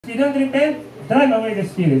If we don't repent, drive away the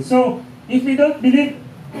spirit. So, if we don't believe,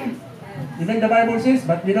 even the Bible says,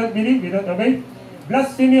 but we don't believe, we don't obey,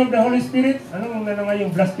 blasphemy of the Holy Spirit. Anong naman yung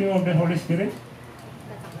blasphemy of the Holy Spirit?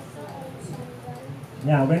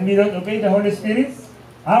 Yeah, when we don't obey the Holy Spirit,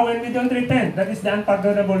 when we don't repent, that is the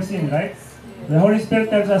unpardonable sin, right? The Holy Spirit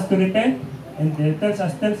tells us to repent, and it tells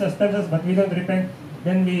us, but we don't repent,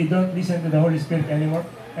 then we don't listen to the Holy Spirit anymore.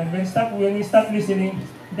 And when we stop listening,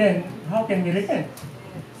 then how can we repent?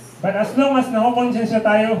 But as long as nakokonsensya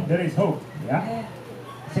tayo, there is hope. Yeah?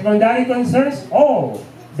 Secondary concerns,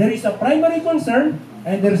 there is a primary concern,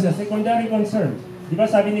 and there is a secondary concern. Di ba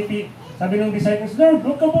sabi ng disciples, Lord,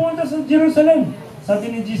 huwag ka pumunta sa Jerusalem.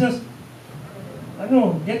 Sabi ni Jesus,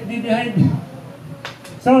 get thee behind me.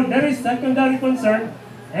 So, there is secondary concern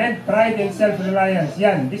and pride and self-reliance.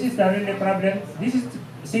 Yan, this is the really problem. This is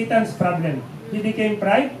Satan's problem. He became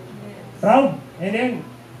proud, and then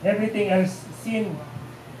everything else, sin,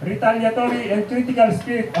 retaliatory and critical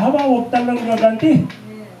spirit. Huwag talang gaganti.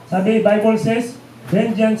 Sabi, Bible says,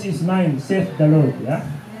 vengeance is mine, saith the Lord. Yeah?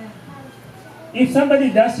 If somebody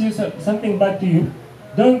does you something bad to you,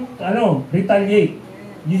 don't retaliate.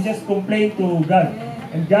 You just complain to God.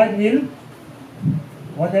 And God will,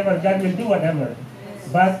 God will do whatever.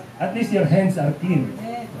 But at least your hands are clean.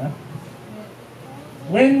 Yeah?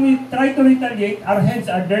 When we try to retaliate, our hands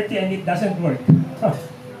are dirty and it doesn't work.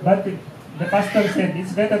 But the pastor said,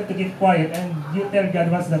 it's better to keep quiet and you tell God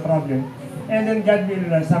what's the problem. And then God will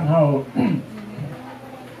somehow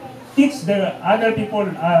teach the other people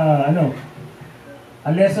a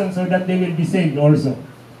lesson so that they will be saved also.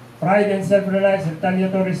 Pride and self-reliance,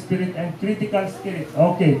 retaliatory spirit, and critical spirit.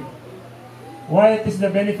 Okay. What is the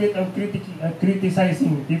benefit of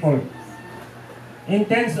criticizing people?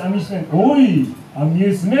 Intense amusement.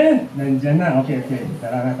 Amusement! Nandyan na. Okay.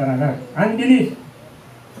 Tara na. Unbelief.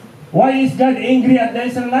 Why is God angry at the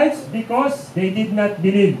Israelites? Because they did not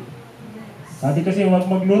believe. Sabi kasi huwag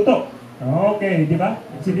magluto. Okay, di ba?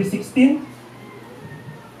 Exodus 16.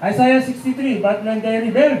 Isaiah 63, but when they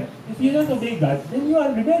rebelled, if you don't obey God, then you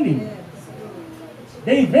are rebelling.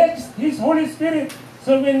 They vexed His Holy Spirit.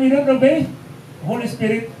 So when we don't obey, Holy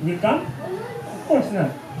Spirit will come? Of course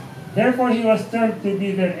not. Therefore, He was turned to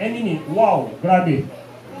be their enemy. Wow, grabe.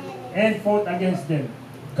 And fought against them.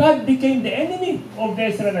 God became the enemy of the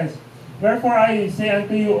Israelites. Wherefore I say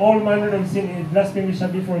unto you, all manner of sin and blasphemy shall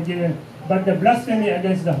be forgiven, but the blasphemy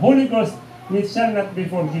against the Holy Ghost, which shall not be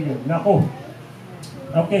forgiven. Nako.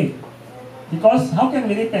 Okay. Because how can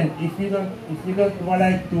we repent if we don't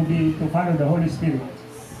like to follow the Holy Spirit?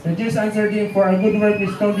 The Jews answered him, for a good work we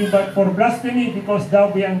stoned thee, but for blasphemy, because thou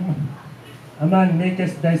being a man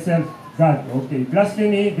makest thyself God. Okay.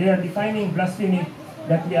 Blasphemy, they are defining blasphemy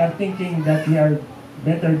that we are thinking that we are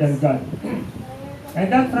better than God. And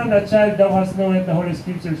that from the child thou hast known the Holy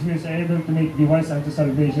Scriptures, which are able to make thee wise unto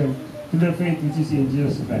salvation, to the faith which is in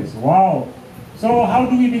Jesus Christ. Wow! So how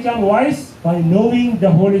do we become wise? By knowing the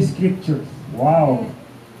Holy Scriptures. Wow!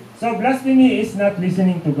 So blasphemy is not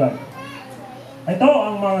listening to God. Ito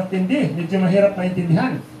ang mga tindi, medyo mahirap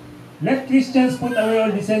maintindihan. Let Christians put away all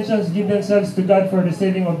dissensions, give themselves to God for the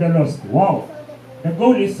saving of the lost. Wow! The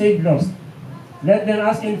goal is save lost. Let them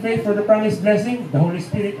ask in faith for the promised blessing, the Holy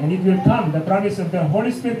Spirit, and it will come. The promise of the Holy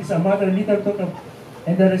Spirit is a matter little thought of,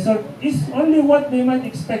 and the result is only what they might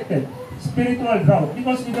expected. Spiritual drought.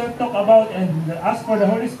 Because we don't talk about and ask for the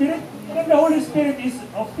Holy Spirit, then the Holy Spirit is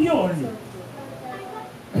of you only.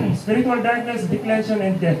 Spiritual darkness, declension,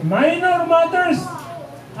 and death. Minor matters!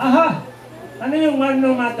 Aha! Ano yung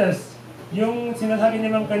minor matters? Yung sinasabi ni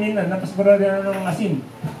Ma'am kanina, napasburado na ng asin.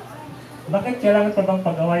 Bakit kailangan pa bang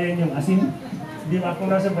pag-awayan yung asin? Di ba kung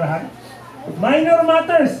nasa brahan? Minor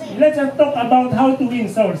matters. Let's talk about how to win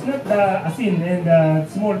souls. Not the asin and the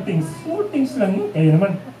small things. Small things lang yun. Kayo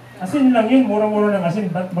naman. Asin lang yun. Mura-mura ng asin.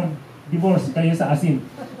 Ba't mag-divorce kayo sa asin?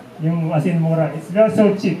 Yung asin mura. It's not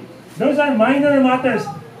so cheap. Those are minor matters.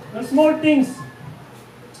 The small things.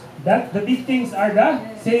 The big things are the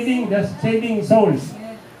saving souls.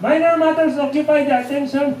 Minor matters occupy the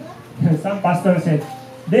attention. Some pastor said,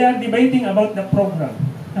 they are debating about the program.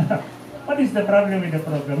 What is the problem with the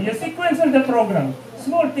program? You sequence of the program.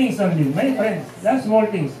 Small things only, my friends. That's small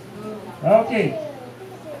things. Okay.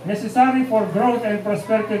 Necessary for growth and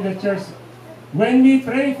prosperity of the church. When we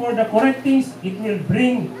pray for the correct things, it will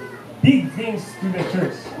bring big things to the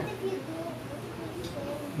church.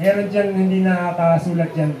 Meron dyan hindi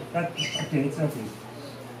nakakasulat dyan. But, okay, it's okay.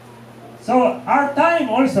 So, our time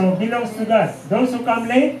also belongs to God. Those who come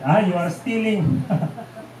late, you are stealing.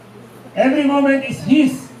 Every moment is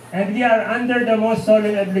His. And we are under the most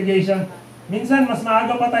solemn obligation. Minsan, mas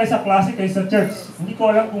maaga pa tayo sa klase kaysa sa church. Hindi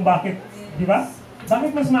ko alam kung bakit. Di ba?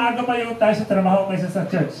 Bakit mas maaga pa yung tayo sa trabaho kaysa sa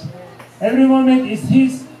church? Every moment is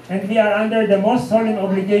His, and we are under the most solemn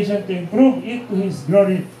obligation to improve it to His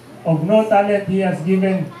glory. Of no talent He has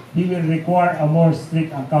given, He will require a more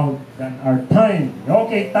strict account than our time.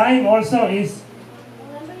 Okay, time also is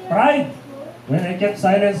pride. When I kept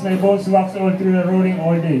silence, my bones waxed all through the roaring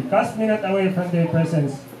all day. Cast me not away from Thy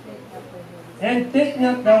presence, and take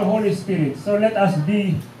not Thou Holy Spirit. So let us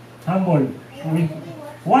be humble.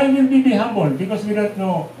 Why will we be humble? Because we don't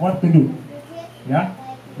know what to do. Yeah?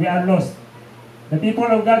 We are lost. The people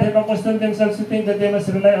of God have accustomed themselves to think that they must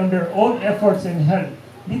rely on their own efforts and help.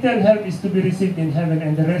 Little help is to be received in heaven,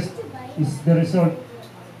 and the rest is the result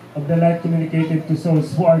of the light communicated to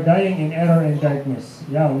souls who are dying in error and darkness.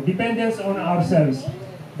 Yeah, dependence on ourselves.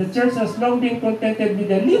 The church has long been contented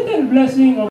with the little blessing of